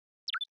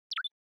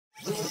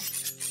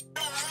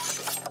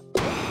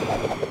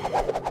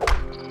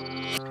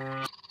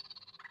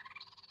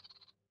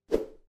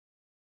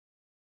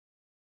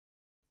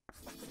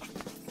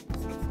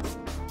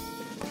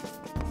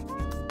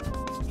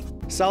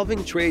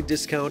Solving trade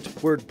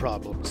discount word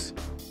problems.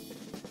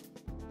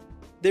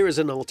 There is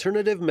an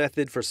alternative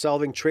method for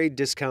solving trade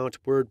discount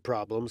word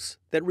problems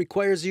that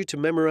requires you to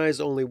memorize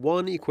only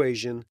one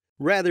equation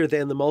rather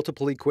than the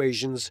multiple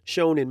equations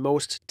shown in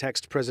most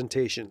text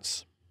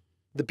presentations.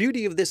 The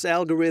beauty of this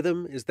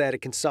algorithm is that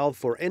it can solve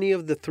for any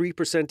of the 3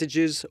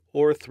 percentages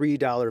or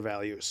 $3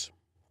 values.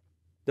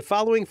 The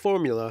following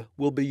formula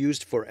will be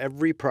used for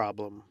every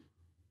problem.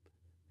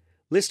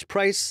 List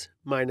price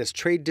minus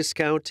trade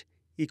discount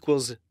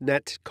equals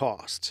net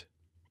cost.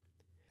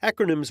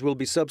 Acronyms will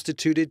be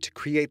substituted to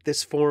create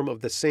this form of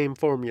the same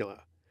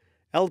formula.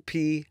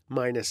 LP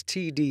minus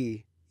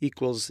TD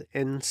equals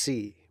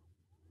NC.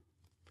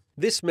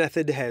 This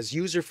method has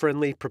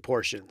user-friendly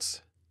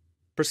proportions.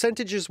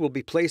 Percentages will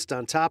be placed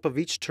on top of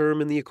each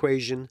term in the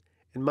equation,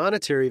 and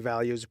monetary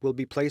values will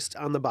be placed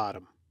on the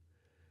bottom.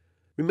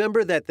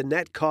 Remember that the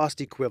net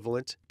cost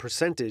equivalent,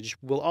 percentage,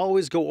 will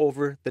always go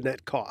over the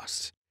net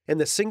cost,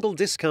 and the single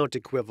discount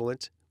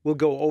equivalent will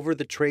go over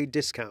the trade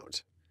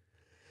discount.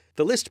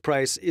 The list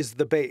price is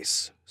the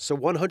base, so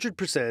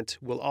 100%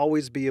 will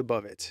always be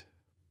above it.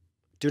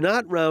 Do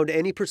not round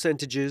any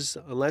percentages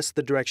unless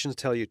the directions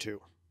tell you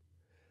to.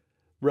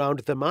 Round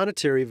the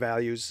monetary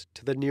values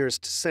to the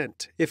nearest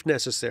cent, if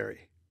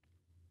necessary.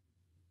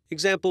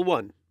 Example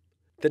 1.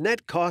 The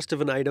net cost of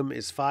an item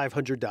is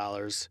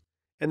 $500,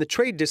 and the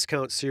trade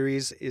discount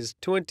series is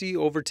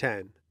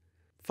 20/10.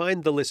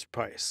 Find the list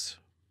price.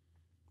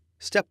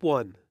 Step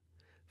 1.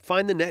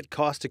 Find the net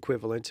cost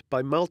equivalent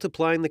by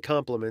multiplying the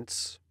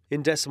complements,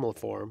 in decimal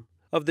form,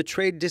 of the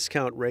trade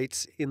discount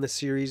rates in the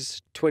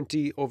series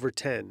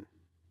 20/10.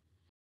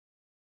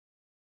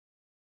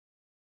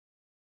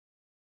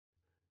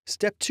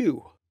 Step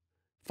 2.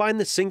 Find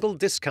the single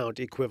discount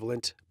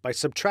equivalent by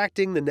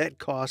subtracting the net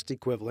cost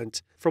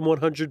equivalent from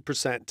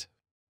 100%.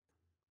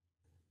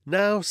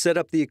 Now set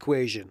up the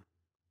equation.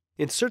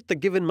 Insert the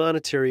given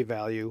monetary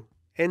value,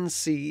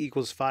 NC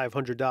equals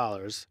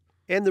 $500,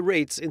 and the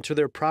rates into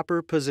their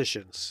proper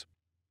positions.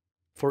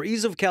 For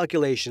ease of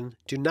calculation,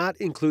 do not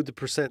include the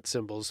percent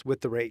symbols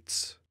with the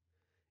rates.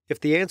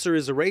 If the answer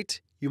is a rate,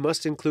 you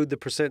must include the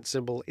percent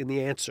symbol in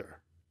the answer.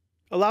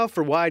 Allow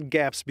for wide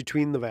gaps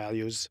between the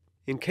values,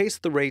 in case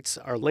the rates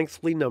are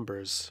lengthy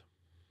numbers.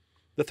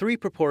 The 3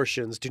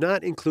 proportions do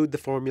not include the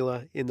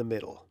formula in the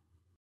middle.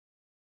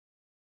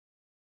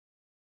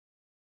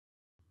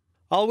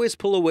 Always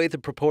pull away the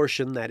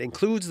proportion that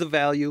includes the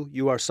value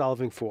you are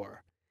solving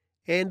for,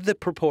 and the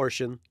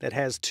proportion that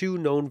has 2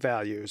 known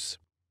values.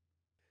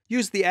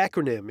 Use the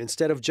acronym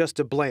instead of just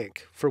a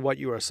blank for what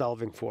you are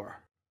solving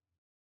for.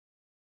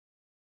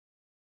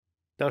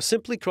 Now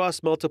simply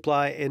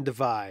cross-multiply and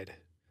divide.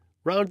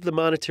 Round the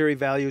monetary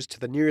values to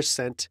the nearest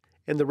cent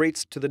and the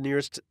rates to the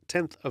nearest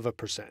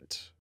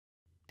 0.1%.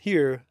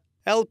 Here,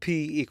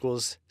 LP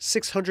equals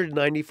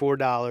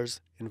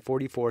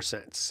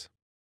 $694.44.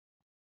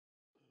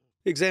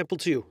 Example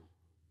 2.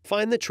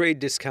 Find the trade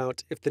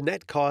discount if the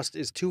net cost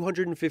is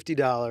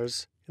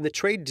 $250 and the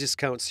trade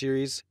discount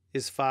series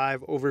is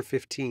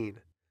 5/15.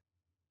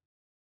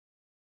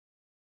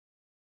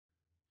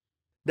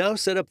 Now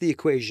set up the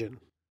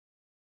equation.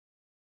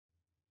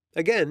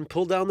 Again,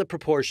 pull down the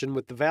proportion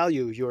with the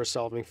value you are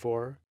solving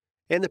for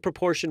and the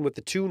proportion with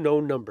the 2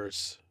 known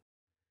numbers.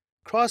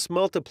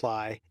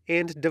 Cross-multiply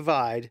and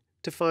divide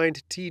to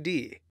find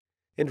TD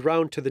and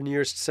round to the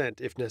nearest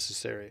cent if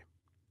necessary.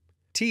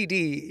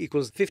 TD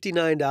equals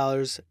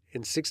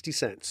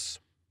 $59.60.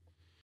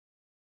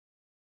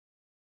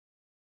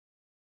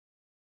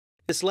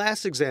 This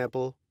last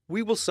example,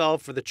 we will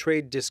solve for the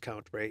trade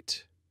discount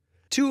rate.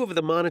 2 of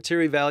the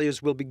monetary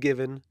values will be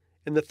given,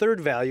 and the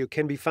third value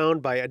can be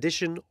found by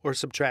addition or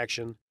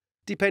subtraction,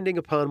 depending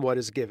upon what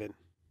is given.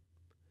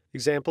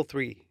 Example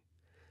 3.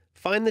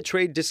 Find the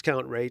trade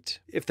discount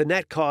rate if the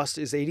net cost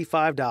is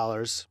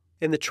 $85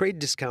 and the trade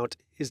discount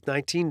is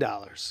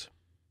 $19.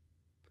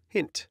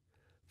 Hint: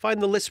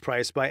 find the list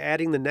price by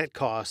adding the net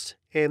cost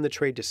and the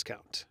trade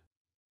discount.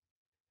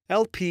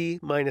 LP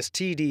minus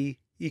TD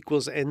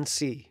equals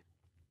NC.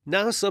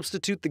 Now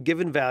substitute the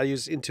given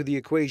values into the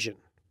equation.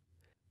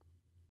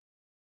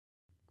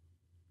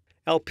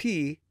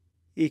 LP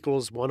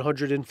equals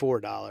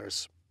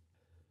 $104.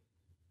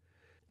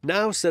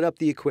 Now set up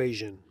the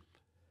equation.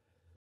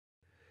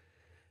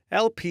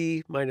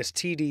 LP minus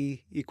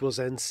TD equals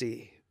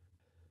NC.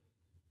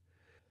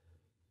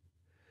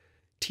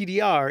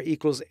 TDR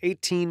equals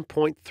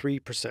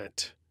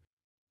 18.3%.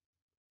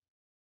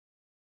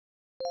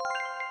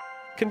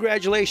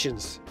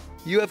 Congratulations!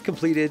 You have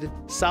completed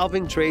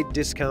Solving Trade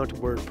Discount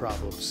Word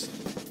Problems.